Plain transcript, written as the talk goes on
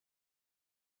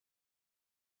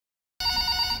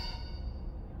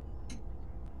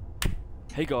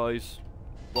Hey guys,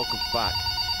 welcome back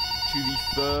to the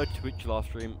third Twitch live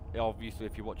stream. Obviously,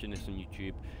 if you're watching this on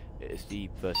YouTube, it is the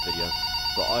first video.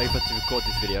 But I've had to record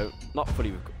this video, not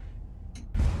fully record.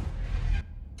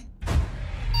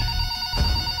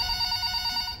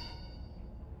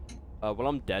 Well,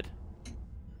 I'm dead.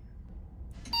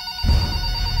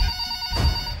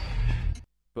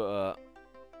 But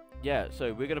yeah,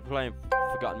 so we're gonna play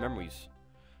Forgotten Memories.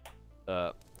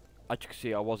 As you can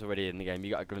see, I was already in the game.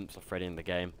 You got a glimpse of Freddy in the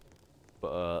game,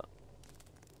 but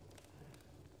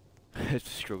it's a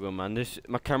struggle, man.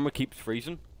 My camera keeps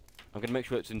freezing. I'm gonna make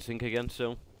sure it's in sync again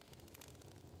still.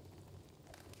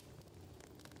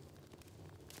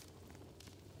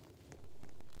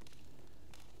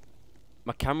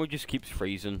 My camera just keeps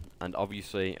freezing, and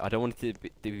obviously I don't want it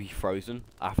to be frozen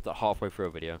after halfway through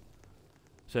a video.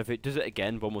 So if it does it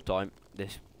again one more time,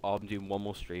 I'm doing one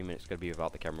more stream and it's gonna be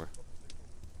without the camera.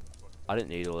 I didn't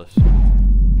need all this.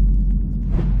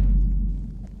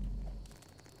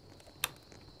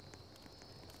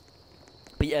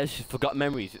 But yeah, it's just Forgotten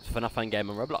Memories. It's a FNAF fan game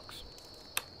on Roblox.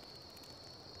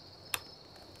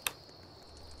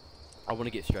 I want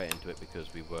to get straight into it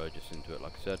because we were just into it,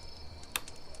 like I said.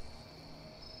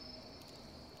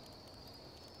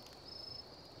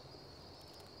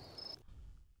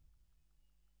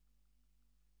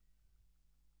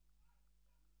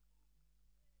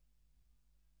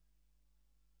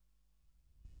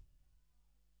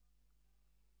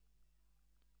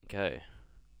 Okay.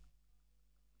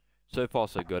 So far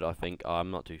so good, I think.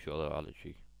 I'm not too sure though, I'll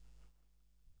literally.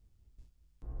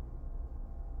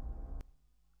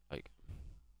 Like.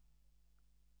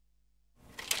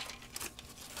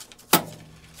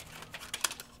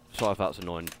 Sorry if that's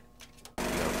annoying.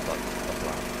 That's loud.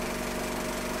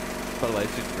 By the way,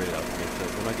 this is really loud for me, so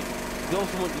when I get. I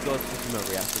also want you guys to see my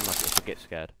reaction, like if I get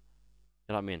scared.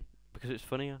 You know what I mean? Because it's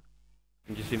funnier.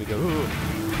 You just see me go, ooh.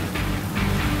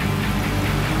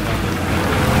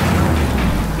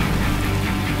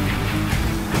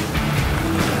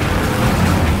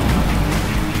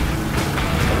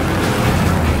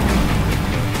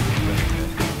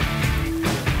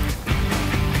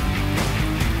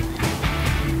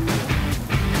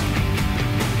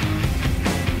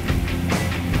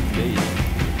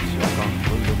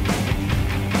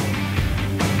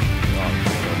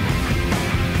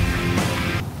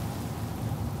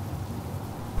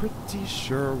 Pretty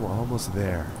sure we're almost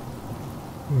there.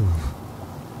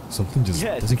 Something just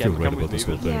doesn't feel right about this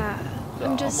whole thing. Yeah,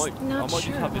 I'm just not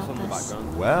sure about this.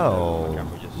 Well,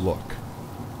 look,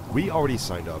 we already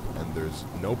signed up and there's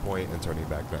no point in turning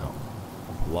back now.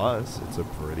 Plus, it's a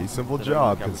pretty simple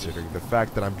job considering the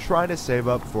fact that I'm trying to save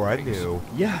up for a new...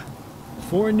 Yeah,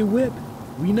 for a new whip,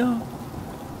 we know.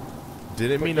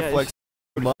 Didn't mean to flex...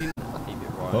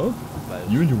 Huh?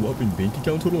 You and your whopping bank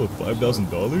account total of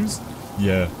 $5,000?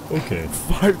 Yeah, okay.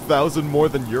 5,000 more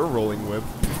than you're rolling with.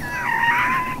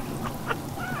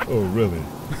 Oh, really?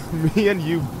 Me and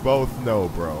you both know,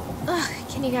 bro. Ugh,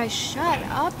 can you guys shut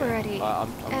up already? I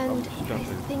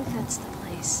think that's the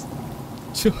place.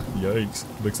 Yikes,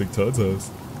 looks like Todd's house.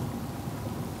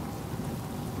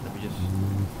 Let me just...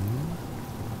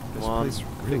 This place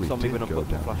really did go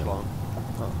downhill.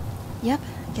 Huh. Yep,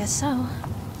 guess so.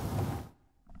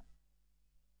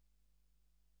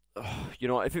 You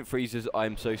know what, if it freezes,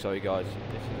 I'm so sorry guys.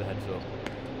 This is a heads up.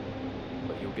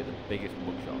 But you'll get the biggest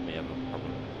mugshot of me ever, probably.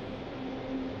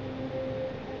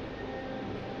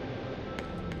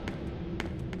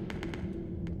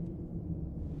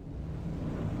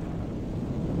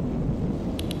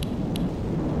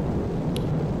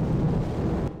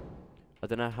 I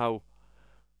don't know how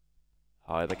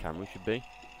high the camera should be,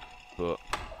 but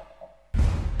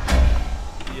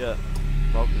yeah.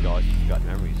 Welcome guys to Forgotten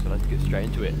Memories, so let's get straight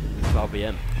into it. This is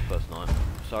RVM, first night.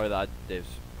 Sorry that this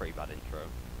pretty bad intro.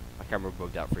 My camera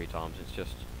bugged out 3 times, it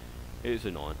is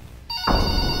annoying.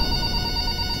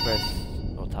 Press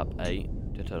or tap A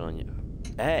to turn on your...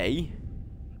 A?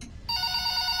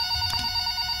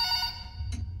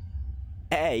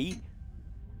 A?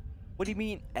 What do you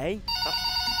mean A?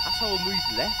 That's how I move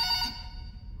left?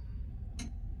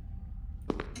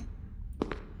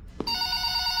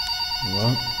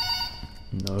 What?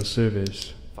 No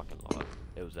service. Fucking liar.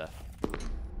 It was F. So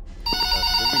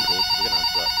we've been called, so we're gonna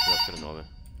answer that, so that's gonna annoy me.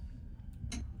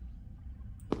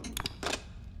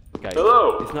 Okay.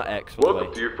 Hello! It's not X,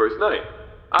 Welcome to your first night.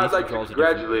 I'd like to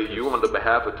congratulate you on the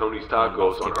behalf of Tony's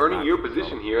Tacos on earning your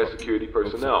position here as security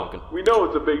personnel. We know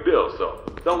it's a big deal, so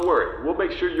don't worry. We'll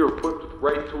make sure you're equipped with the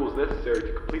right tools necessary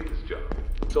to complete this job.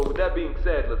 So with that being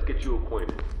said, let's get you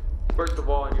acquainted. First of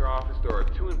all, in your office there are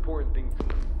 2 important things to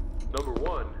know. Number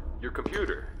 1, your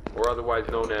computer. or otherwise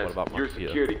known as your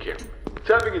security camera.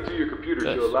 Tapping into your computer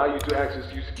should allow you to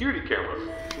access your security cameras,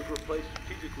 which were placed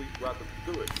strategically throughout the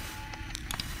facility.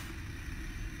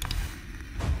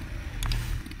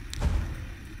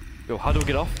 Yo, how do we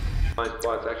get off? Blind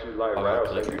spots actually lie right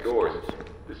outside your doors.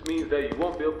 This means that you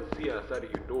won't be able to see outside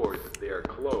of your doors if they are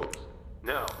closed.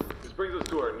 Now, this brings us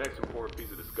to our next important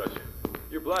piece of discussion.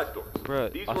 Your blast doors.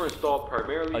 Bruh, These were installed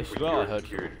primarily for your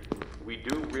security. We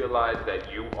do realize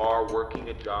that you are working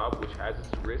a job which has its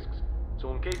risks,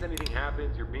 so in case anything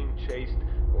happens, you're being chased,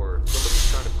 or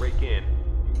somebody's trying to break in,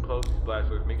 you can close these blast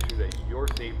doors, make sure that your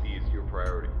safety is your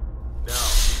priority. Now,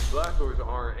 these blast doors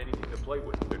aren't anything to play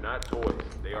with. They're not toys.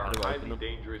 They are highly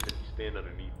dangerous if you stand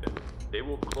underneath them. They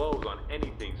will close on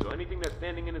anything, so anything that's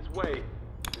standing in its way,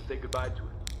 you can say goodbye to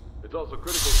it. It's also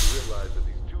critical to realize that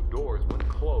these two doors, when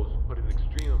closed, put an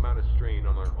extreme amount of strain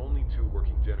on our only two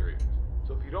working generators.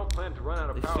 So if you don't plan to run out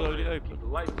of power and keep the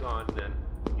lights on, then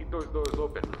keep those doors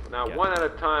open. Now, one at a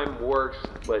time works,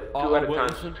 but two at a time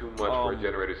is too much for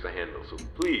generators to handle. So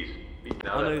please,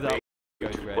 now that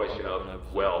the question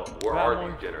of, well, where are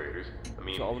these generators? I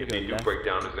mean, if they do break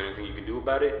down, is there anything you can do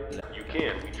about it? You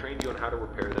can. We trained you on how to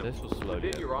repair them.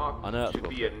 Within your office should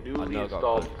be a newly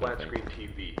installed flat-screen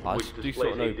TV, which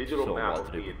displays a digital map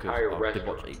of the entire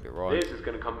restaurant. This is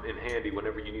going to come in handy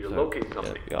whenever you need to locate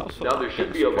something. Now, there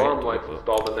should be alarm lights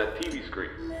installed on that TV screen.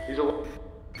 These are...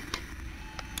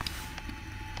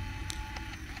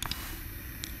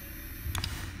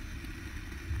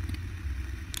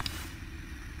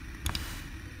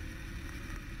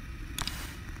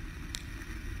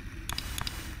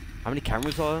 How many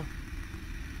cameras are there?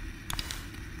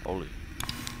 Holy.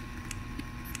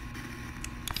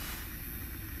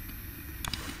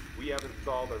 We have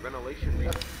installed a ventilation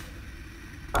reed.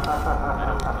 I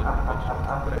know it's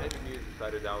unconventional, but engineers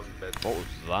decided that was the best. What was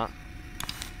that?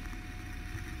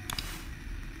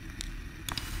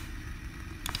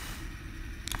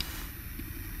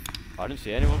 I didn't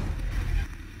see anyone.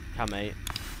 Cam 8.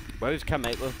 Where's Cam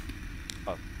 8 though?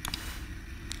 Oh.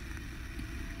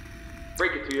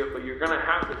 Break it to you, but you're gonna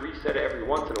have to reset it every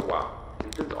once in a while.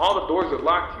 And since all the doors are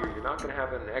locked here, you're not gonna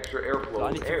have an extra airflow So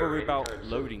I need of to air worry about anytime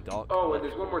soon. loading dark. Oh, and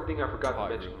there's one more thing I forgot to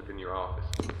mention within your office.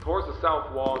 Towards the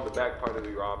south wall in the back part of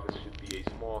your office should be a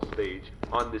small stage.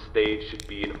 On this stage should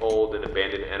be an old and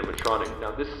abandoned animatronic.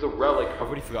 Now this is a relic. I've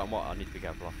already forgotten what I need to be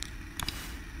careful of.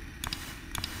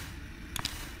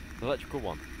 The electrical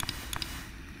one.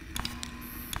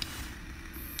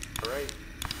 Alright.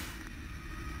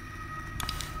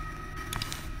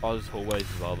 Oh, there's hallways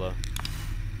as well though.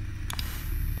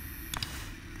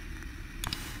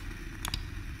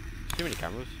 Too many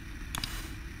cameras.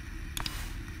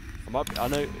 I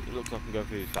know it looks like I can go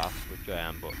through fast, which I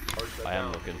am, but I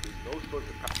am looking.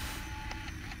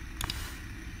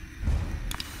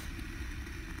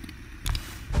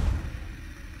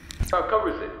 That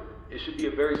covers it. It should be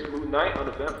a very smooth night,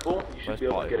 uneventful. You should be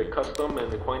able to get accustomed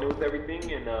and acquainted with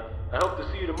everything, and I hope to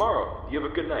see you tomorrow. You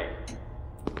have a good night.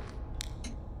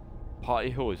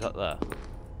 Party hall, is that there?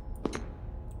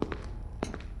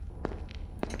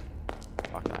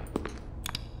 Okay.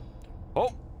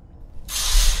 Oh!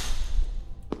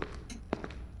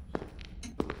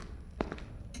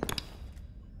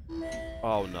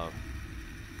 Oh no.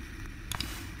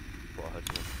 What I heard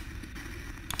someone.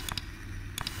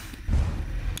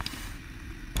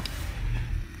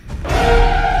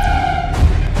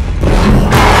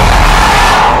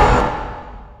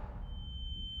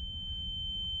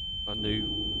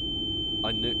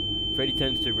 I knew. Freddy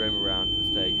tends to roam around the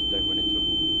stage, don't run into him.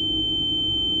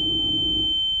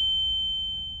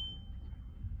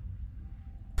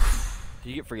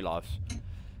 You get 3 lives.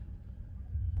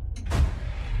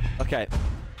 Okay.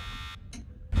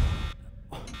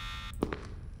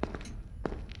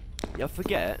 Yeah,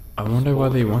 forget. I wonder why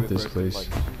they want this place. Like,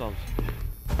 sometimes.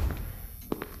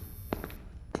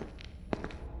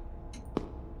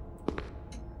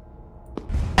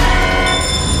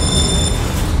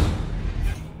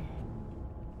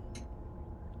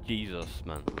 Jesus,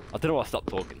 man. I don't know why I stopped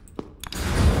talking.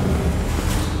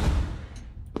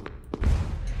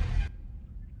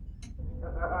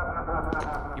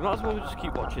 You might as well just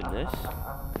keep watching this.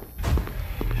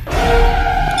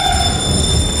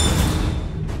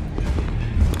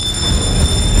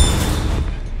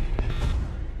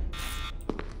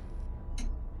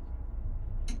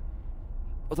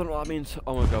 I don't know what that means.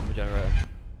 Oh my god, my generator.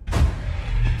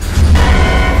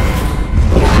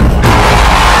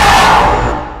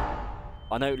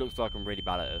 I know it looks like I'm really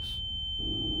bad at this,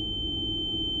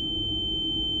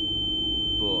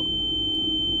 but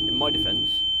in my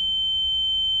defense,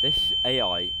 This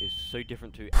AI is so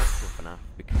different to actual FNAF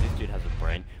because this dude has a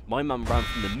brain. My man ran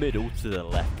from the middle to the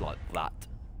left like that.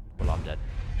 Well, I'm dead.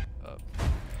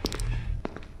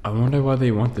 I wonder why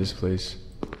they want this place.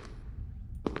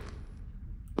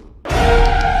 I'm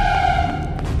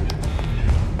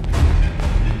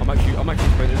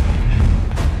actually sprinting.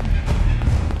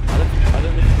 I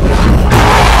don't know.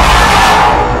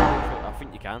 I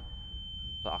think you can.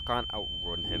 So I can't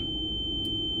outrun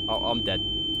him. Oh, I'm dead.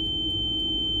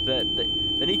 They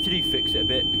need to fix it a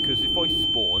bit because if I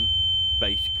spawn,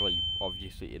 basically,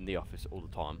 obviously in the office all the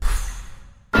time.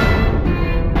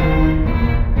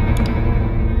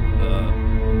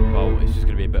 Well, it's just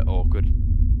gonna be a bit awkward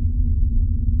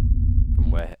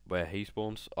from where he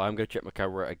spawns. I'm gonna check my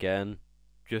camera again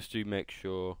just to make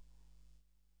sure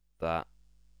that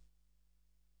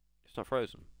it's not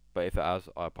frozen. But if it has,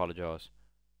 I apologise.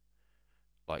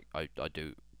 Like I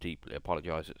do deeply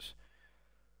apologise.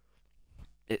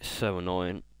 It's so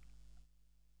annoying.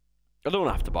 I don't want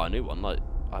to have to buy a new one. Like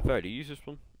I've already used this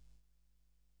one.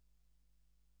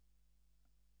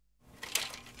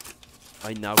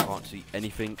 I now can't see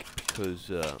anything because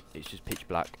it's just pitch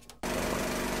black.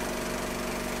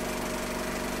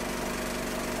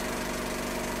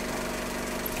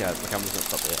 Yeah, the camera's not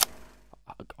stopped yet.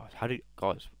 How do you,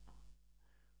 guys?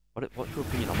 What's your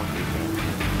opinion on my video?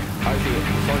 How do you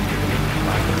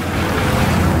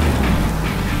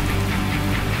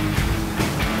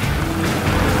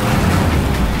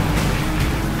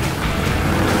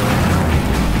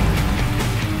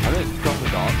I know it's proper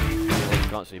dark. You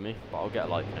can't see me, but I'll get a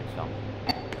light next time.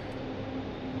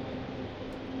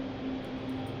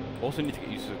 Also need to get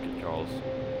used to the controls.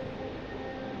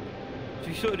 So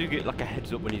you sort of do get like a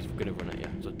heads up when he's gonna run at you.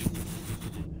 So,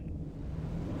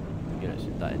 you know, it's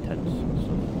that intense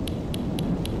stuff.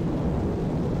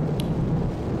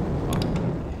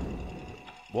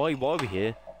 Why are we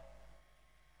here?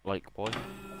 Like, why?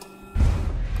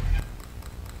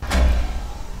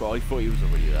 But I thought he was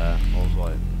already there. I was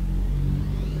like,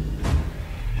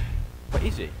 but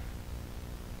is he?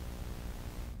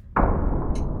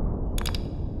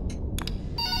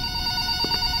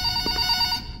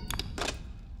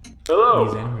 Hello.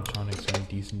 These animatronics are in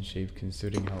decent shape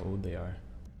considering how old they are.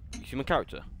 You see my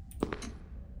character?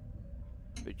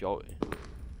 Bit jolty.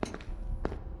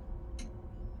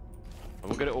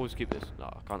 I'm gonna always keep this. No,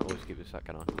 I can't always keep this,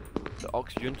 can I? The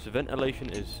oxygen, so ventilation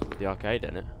is the arcade,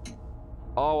 isn't it?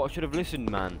 Oh, I should have listened,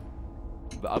 man.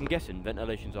 But I'm guessing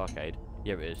ventilation's arcade.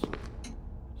 Yeah, it is.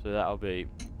 So that'll be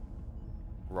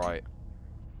right.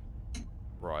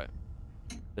 Right.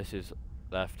 This is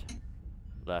left.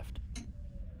 Left.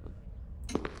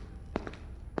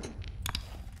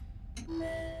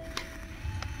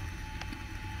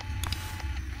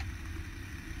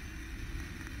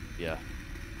 Yeah.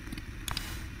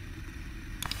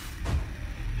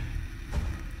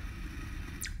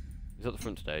 Is that the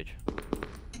front stage?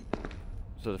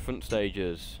 So the front stage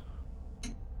is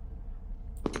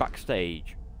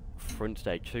backstage, front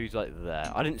stage. So he's like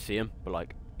there. I didn't see him, but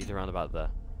like he's around about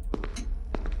there.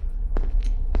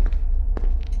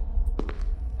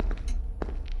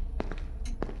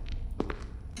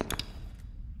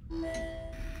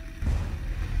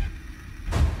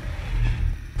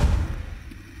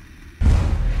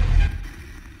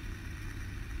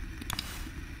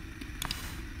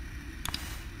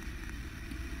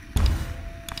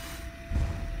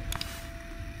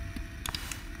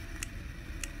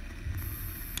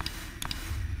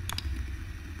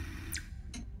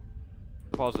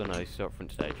 Pause the nose, start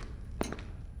front stage.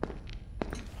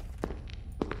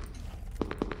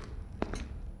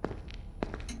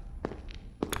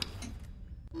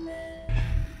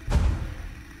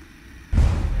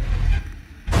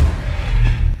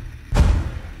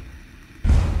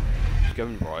 He's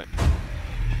going right.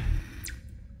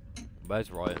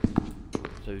 Where's right?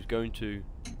 So he's going to.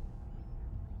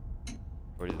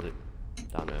 Where is it?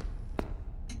 Down here.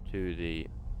 To the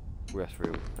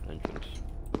restroom entrance.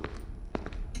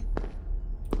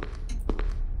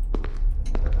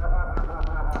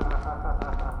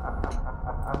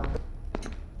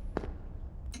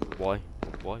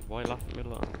 Why laugh at me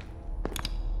like that?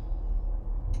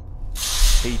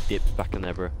 He dips back in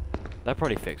there, bro. They'll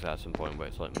probably fix that at some point where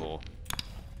it's like more.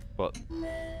 But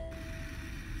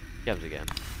games again.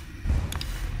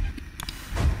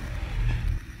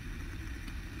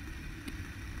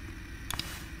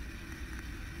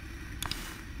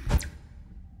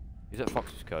 He's at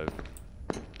Fox's Cove,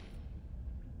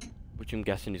 which I'm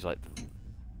guessing is like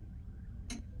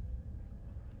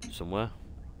somewhere.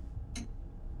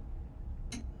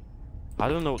 I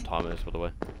don't know what time it is, by the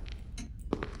way.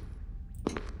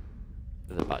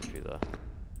 There's a battery there.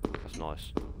 That's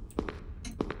nice.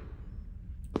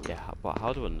 Yeah, but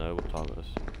how do I know what time it is?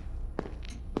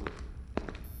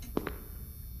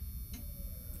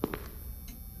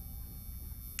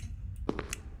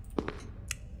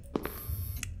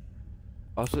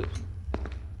 Oh,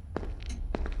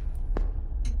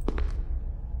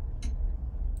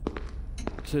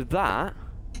 so that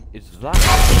is that.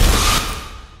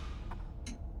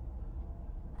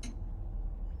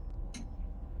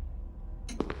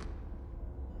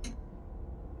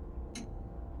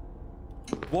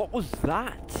 What was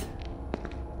that?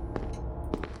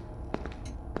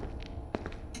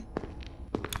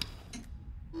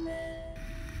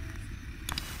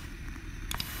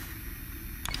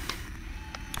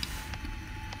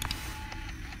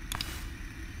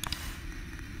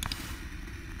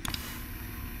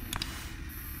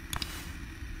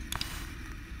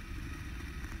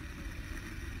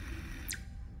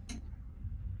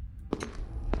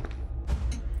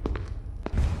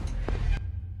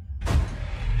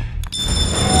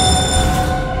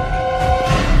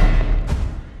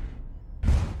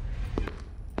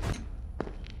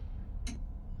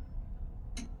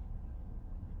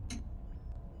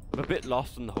 I'm a bit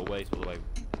lost in the hallways all the way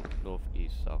north,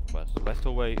 east, south, west. West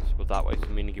hallways was that way, so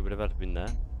meaning it would have had to been there.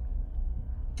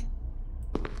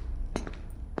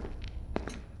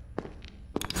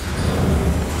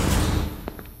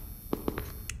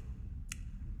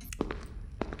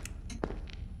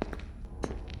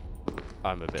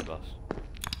 I'm a bit lost.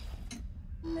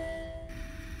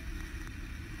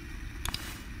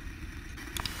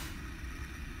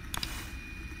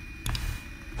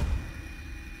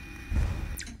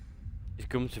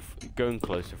 Going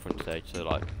close to front stage, so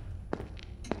like.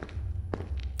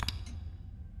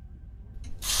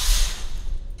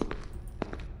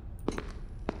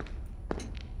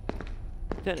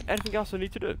 Then anything else I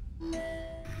need to do?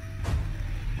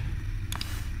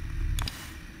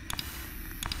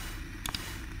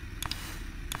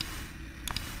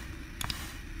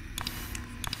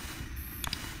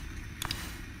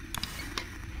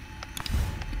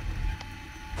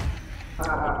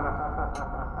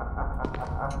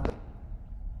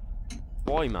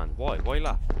 Why, man? Why? Why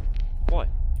laugh? Why?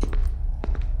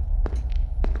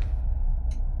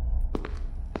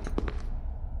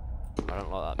 I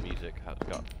don't like that music. How it's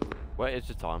got. Where is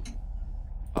the time?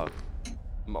 Oh,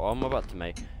 I'm about to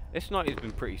make. This night has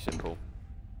been pretty simple.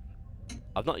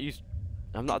 I've not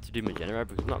had to do my generator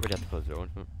because I've not really had to close the door.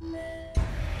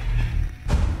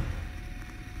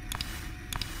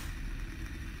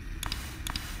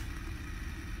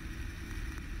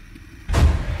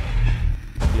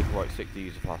 Right, 60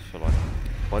 user pass for like,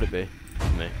 what'd it be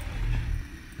for me?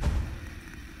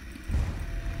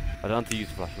 I don't have to use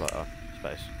the flashlight,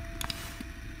 space.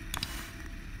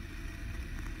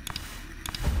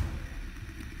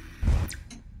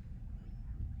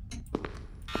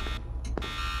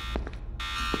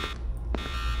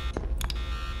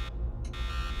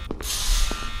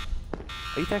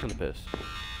 Are you taking the piss?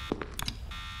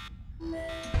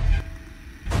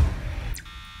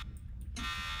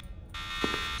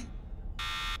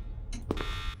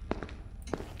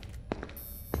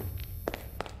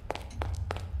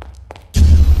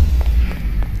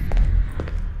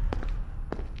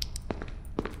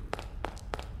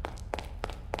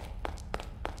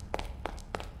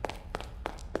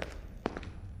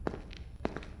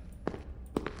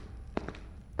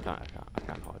 I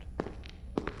can't hide.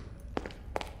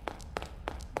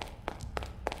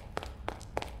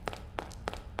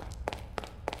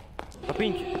 I've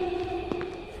been...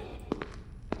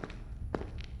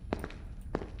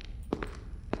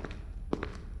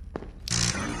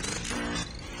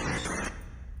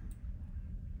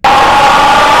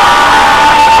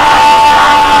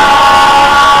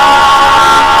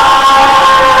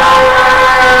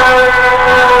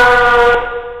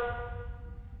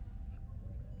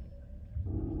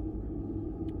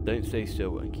 Don't stay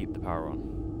still and keep the power on.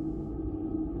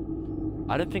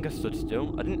 I don't think I stood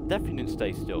still. Definitely didn't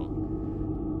stay still.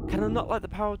 Can I not let the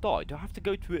power die? Do I have to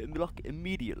go to it and lock it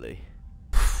immediately?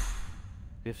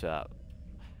 If that.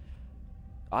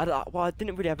 Well, I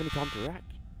didn't really have any time to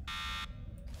react.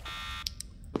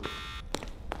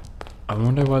 I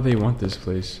wonder why they want this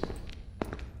place.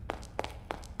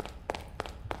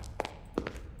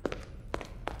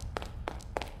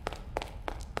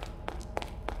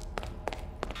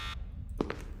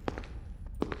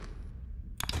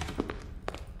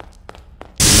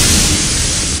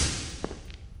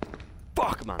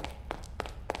 Fuck, man.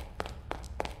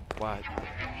 Wow.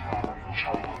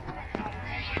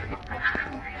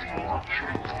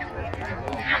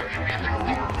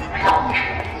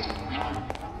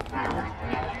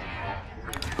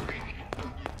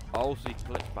 Oh also you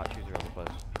collect batteries around the place.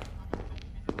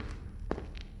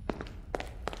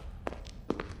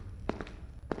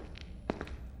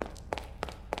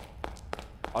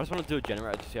 I just want to do a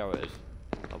generator to see how it is.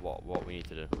 Like what we need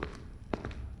to do.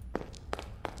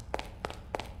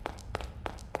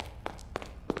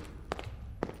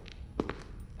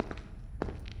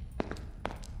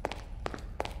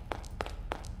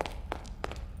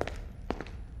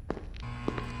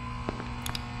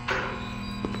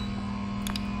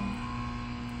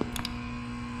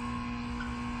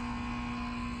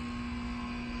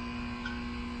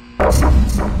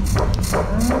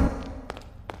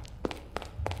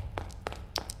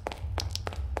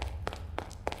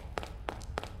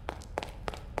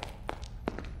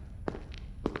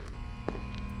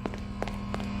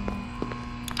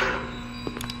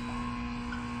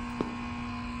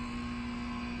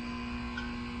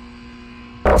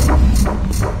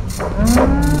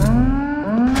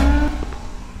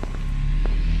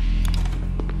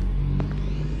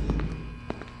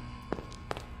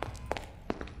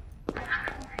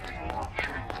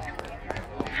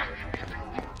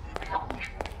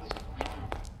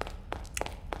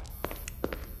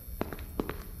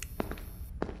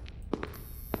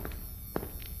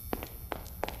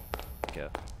 Okay.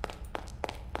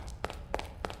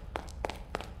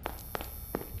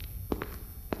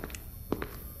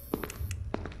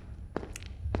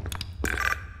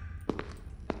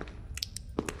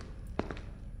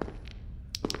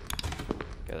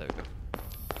 Okay, there we go.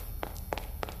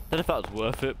 Don't know if that was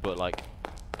worth it, but like...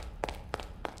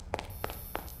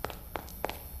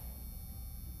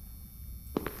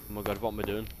 Oh my god, what am I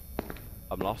doing?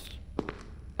 I'm lost.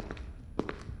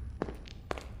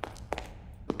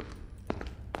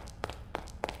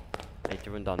 I hate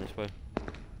to run down this way.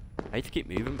 I hate to keep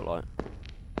moving, but like...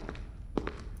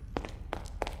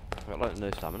 I've got like no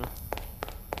stamina.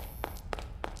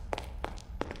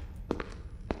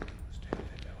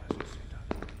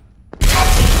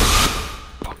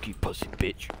 Fuck you, pussy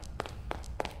bitch.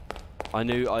 I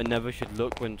knew I never should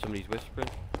look when somebody's whispering.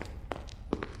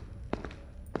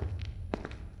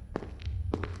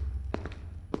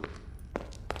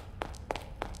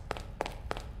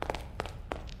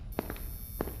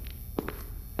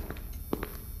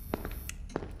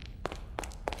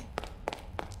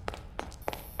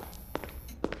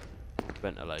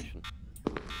 Ventilation.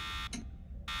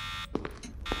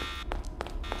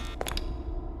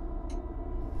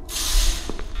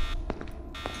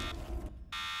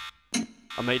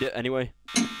 I made it anyway.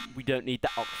 We don't need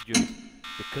that oxygen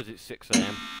because it's 6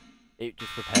 AM. It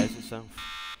just repairs itself.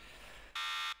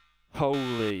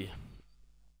 Holy.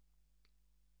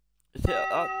 See,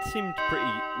 that seemed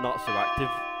pretty not so active.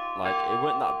 Like, it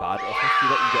wasn't that bad, especially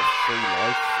that you get 3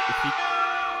 lives.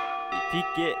 If you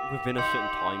get within a certain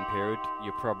time period,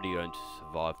 you're probably going to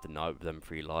survive the night with them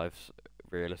 3 lives,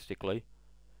 realistically.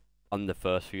 On the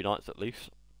first few nights, at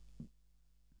least.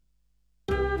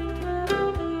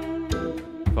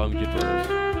 $500.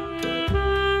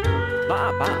 Not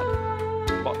that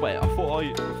bad. But wait, I thought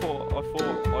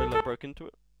I like, broke into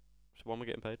it. So why am I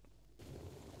getting paid?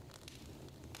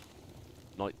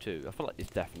 Night 2. I feel like this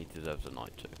definitely deserves a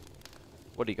night 2.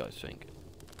 What do you guys think?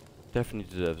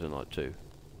 Definitely deserves a night 2.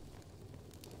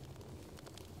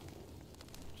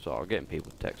 So I'm getting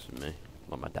people texting me,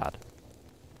 like my dad.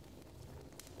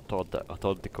 I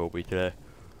told to call me today.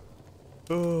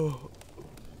 Oh.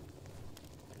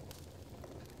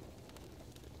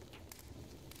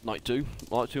 Night 2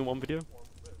 in one video,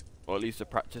 or at least a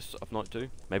practice of night 2.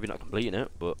 Maybe not completing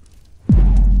it, but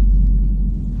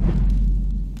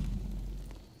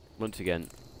once again,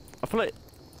 I feel like,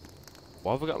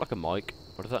 why have I got like a mic?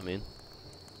 What does that mean?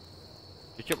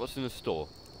 You check what's in the store.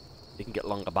 You can get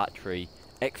longer battery,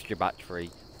 extra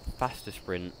battery, faster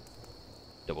sprint,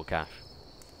 double cash.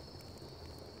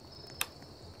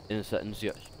 In the settings,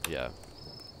 yeah.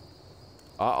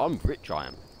 I'm rich, I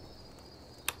am.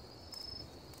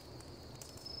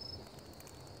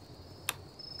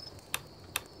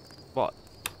 What?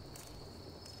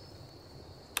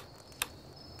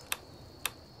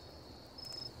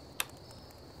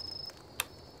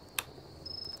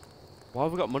 Why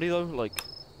have we got money though? Like,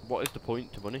 what is the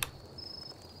point to money?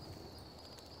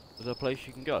 Is there a place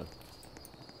you can go?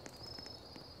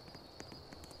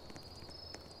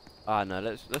 Ah no,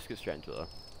 let's get straight into it though.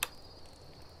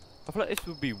 I feel like this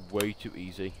would be way too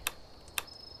easy.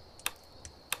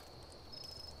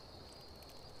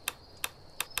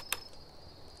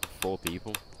 Four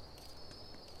people.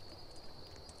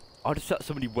 I'll just set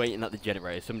somebody waiting at the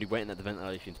generator, somebody waiting at the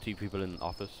ventilation, 2 people in the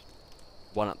office,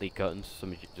 1 at the curtains,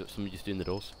 somebody just doing the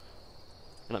doors.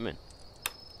 You know what I mean?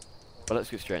 But let's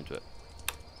get straight into it.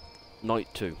 Night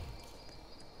 2.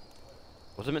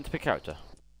 Was I meant to pick character?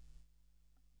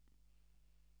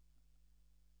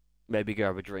 Maybe go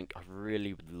have a drink. I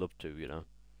really would love to, you know.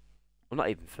 I'm not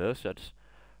even thirsty. I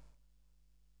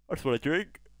just want to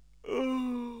drink.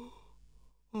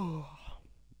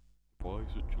 Why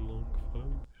such a long face?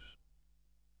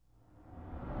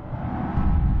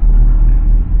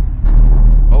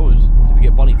 Oh, did we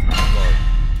get Bonnie tonight? Sorry.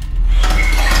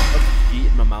 I've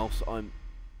eaten my mouth. So I'm.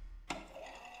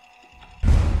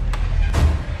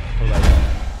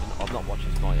 I've not watched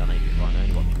this night on ABC. I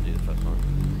only watched him do the first night.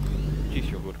 She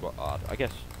struggled quite hard. I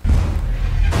guess.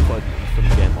 If I did some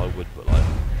game, I would, but like,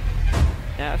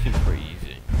 yeah, that seems pretty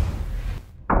easy.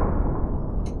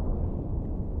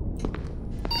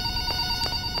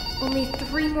 Only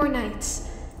 3 more nights.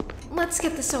 Let's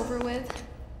get this over with.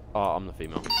 Oh, I'm the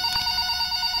female.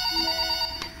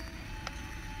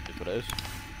 Is what it is.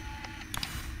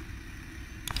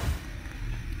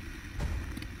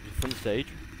 Front stage.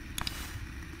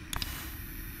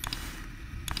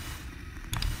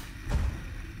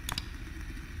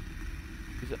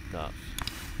 Is it nuts?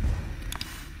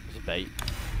 There's a bait.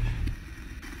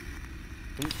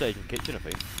 Front stage and kitchen, I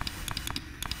think.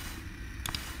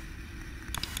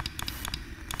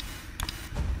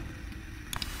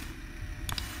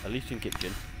 At least in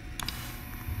kitchen.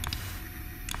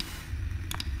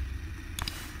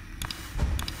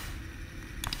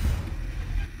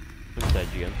 Front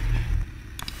stage again.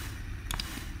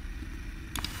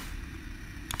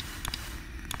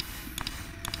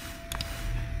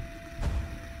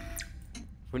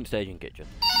 Front stage and kitchen.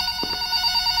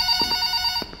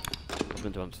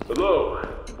 Hello,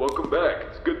 welcome back.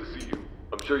 It's good to see you.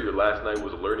 I'm sure your last night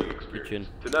was a learning experience. Kitchen.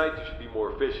 Tonight you should be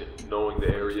more efficient. Knowing the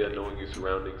area, knowing your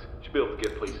surroundings, you should be able to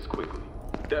get places quickly.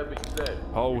 That being said,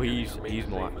 oh, he's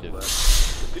more active.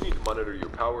 Continue to monitor your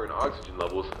power and oxygen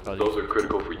levels. Those are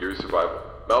critical for your survival.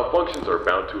 Malfunctions are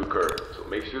bound to occur, so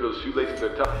make sure those shoelaces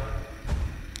are tight.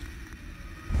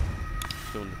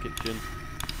 Still in the kitchen.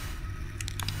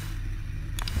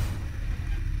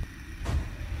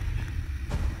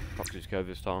 Fox's Cove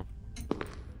this time.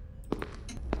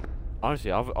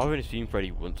 Honestly, I've only seen Freddy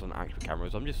once on actual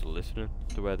cameras. I'm just listening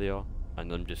to where they are,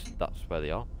 and that's where they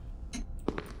are.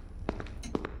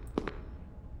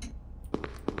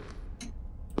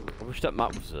 I wish that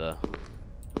map was there.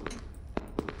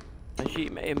 Actually,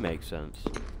 it makes sense.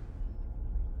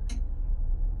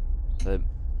 So,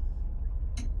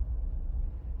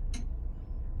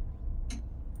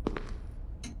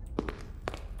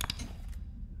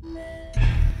 no.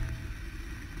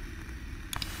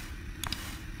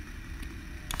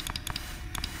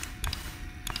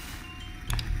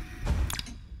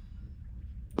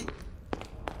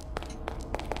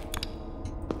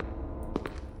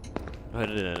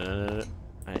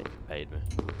 It paid me.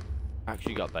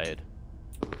 Actually got baited.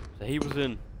 So he was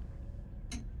in.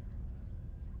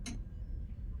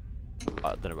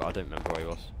 I don't remember where he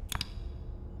was.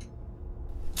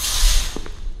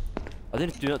 I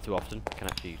didn't do that too often. I can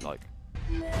actually like.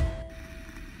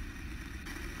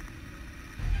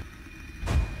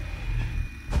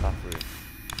 Bathroom.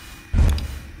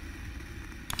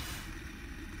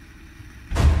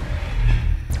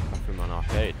 Bathroom on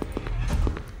arcade.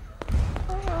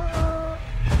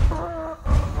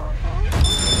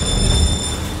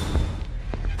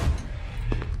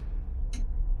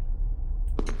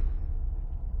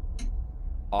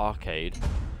 Arcade.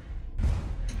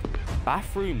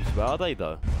 Bathrooms, where are they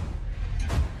though?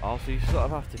 Oh, so you sort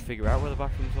of have to figure out where the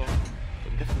bathrooms are.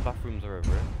 I'm guessing the bathrooms are over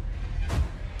here.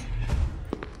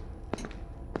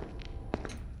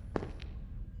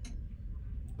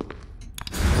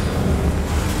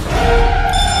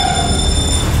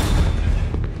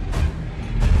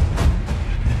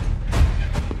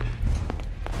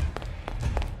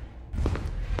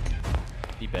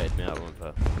 He baited me out one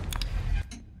fair.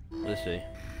 Let's see.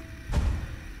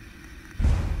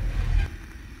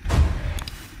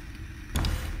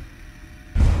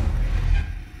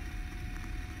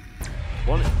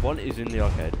 One is in the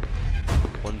arcade.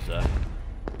 One's there.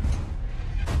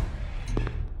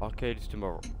 Arcade is to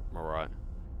my right.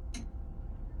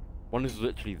 One is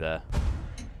literally there.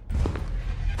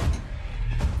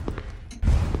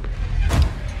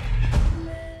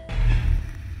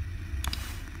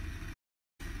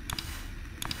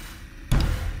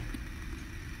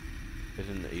 Is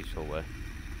in the east hallway.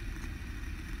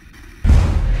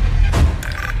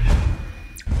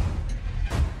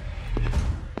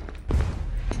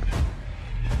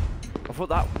 I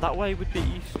thought that way would be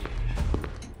east.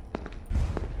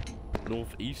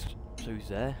 Northeast, so he's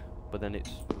there, but then it's...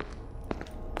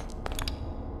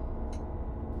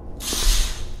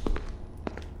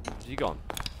 Is he gone?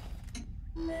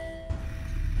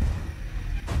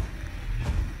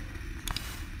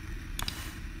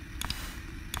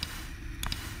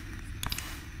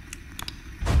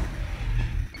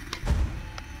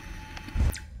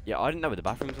 Yeah, I didn't know where the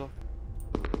bathrooms are.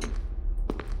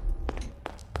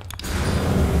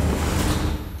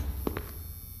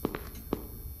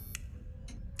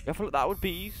 I feel like that would be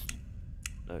east.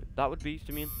 No, that would be east,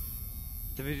 I mean.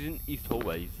 There isn't east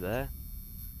hallways there.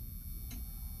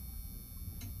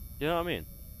 You know what I mean?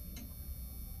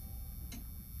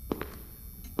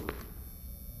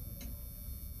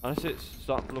 Unless it's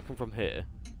start looking from here.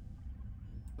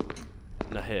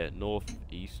 No, here, north,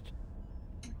 east.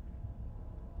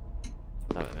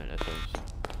 No, wait a minute, this one's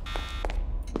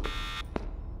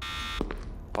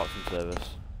parts and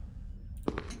service.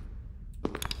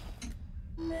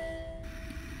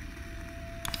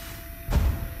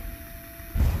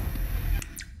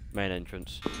 Main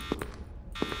entrance.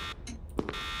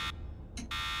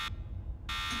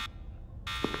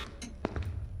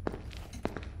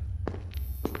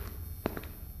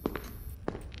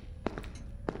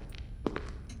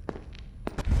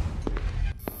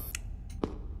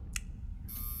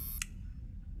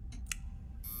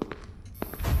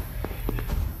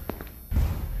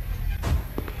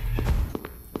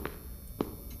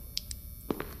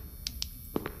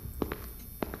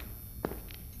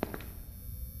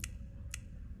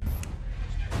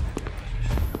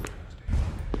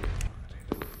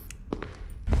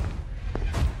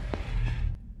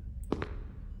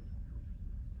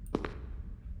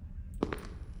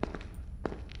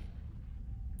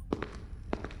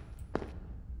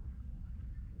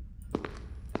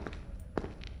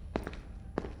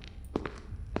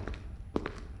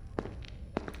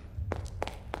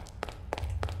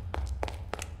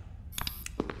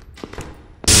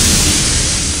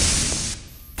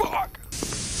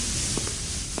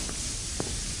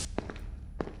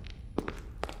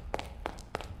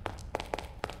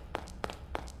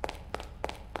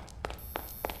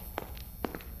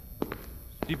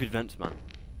 Stupid vents, man.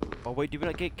 Oh wait, do we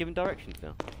not get given directions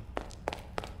now?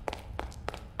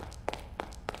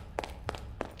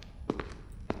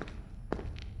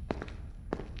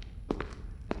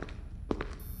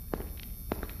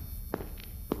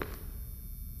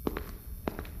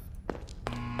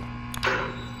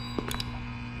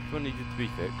 Which one needed to be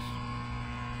fixed?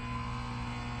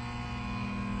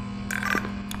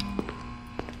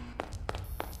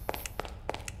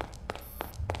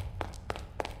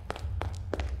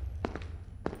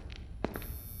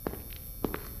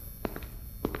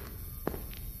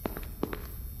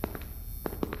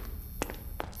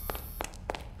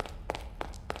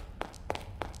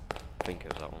 I think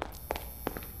it was that one.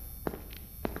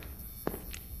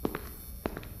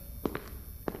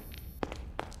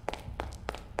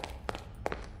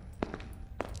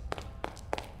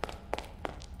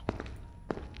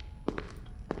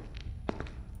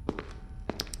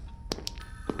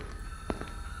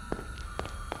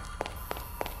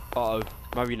 Uh-oh,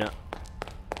 marionette.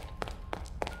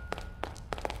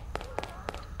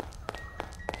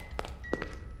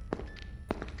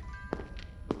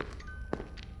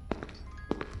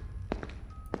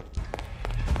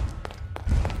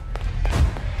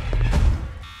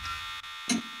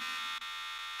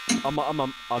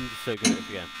 I'm just so good at this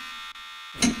again.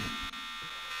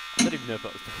 I don't even know if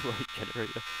that was the right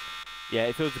generator. Yeah,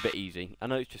 it feels a bit easy. I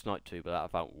know it's just night 2, but that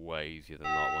felt way easier than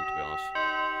night 1, to be honest.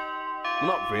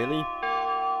 Well, not really.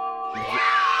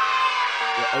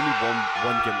 Yeah, only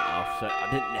one jumped off, so I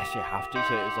didn't necessarily have to,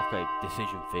 so it was like a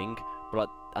decision thing. But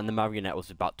and the marionette was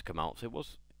about to come out, so it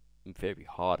was, in theory,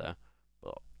 harder,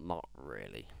 but not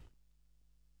really.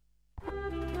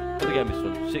 But the game is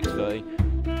fun. 6:30.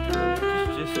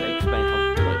 Just to explain how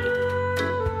good I did.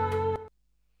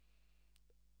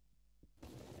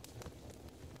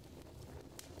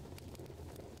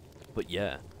 But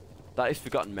yeah, that is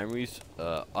Forgotten Memories.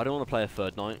 I don't want to play a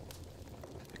third night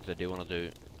because I do want to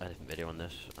do a different video on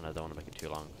this, and I don't want to make it too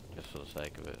long, just for the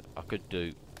sake of it. I could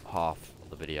do half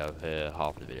the video here,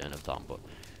 half the video another time, but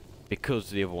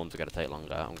because the other ones are going to take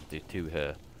longer, I'm going to do 2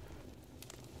 here.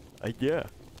 Yeah.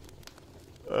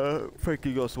 Thank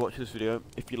you guys for watching this video.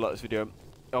 If you like this video,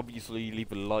 obviously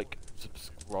leave a like,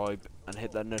 subscribe, and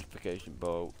hit that notification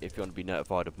bell if you want to be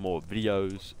notified of more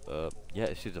videos. Yeah,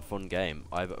 this is a fun game.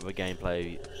 I have other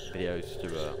gameplay videos to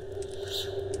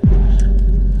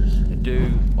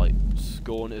do, like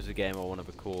Scorn is a game I want to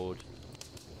record.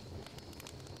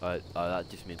 That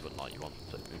just means what night you want,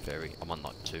 so in theory, I'm on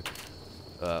night 2.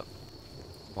 Well,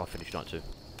 I finished night 2.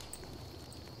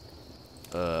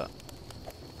 So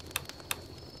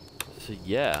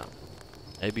yeah,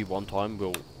 maybe one time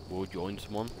we'll join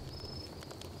someone,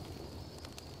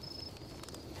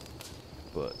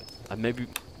 but maybe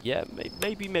yeah,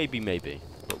 maybe,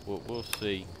 but we'll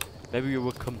see. Maybe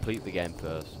we'll complete the game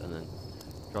first, and then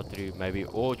Tried to do maybe,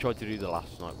 or tried to do the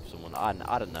last night with someone. I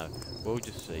don't know. We'll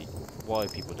just see why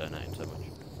people donate so much.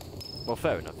 Well,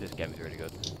 fair enough. This game is really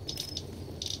good.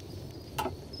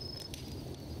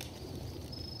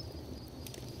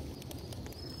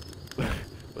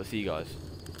 We'll see you guys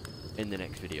in the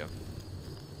next video.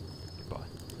 Goodbye.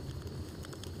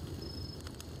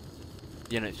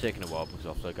 You know, it's taking a while because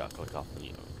I've still got to click off and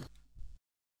you know.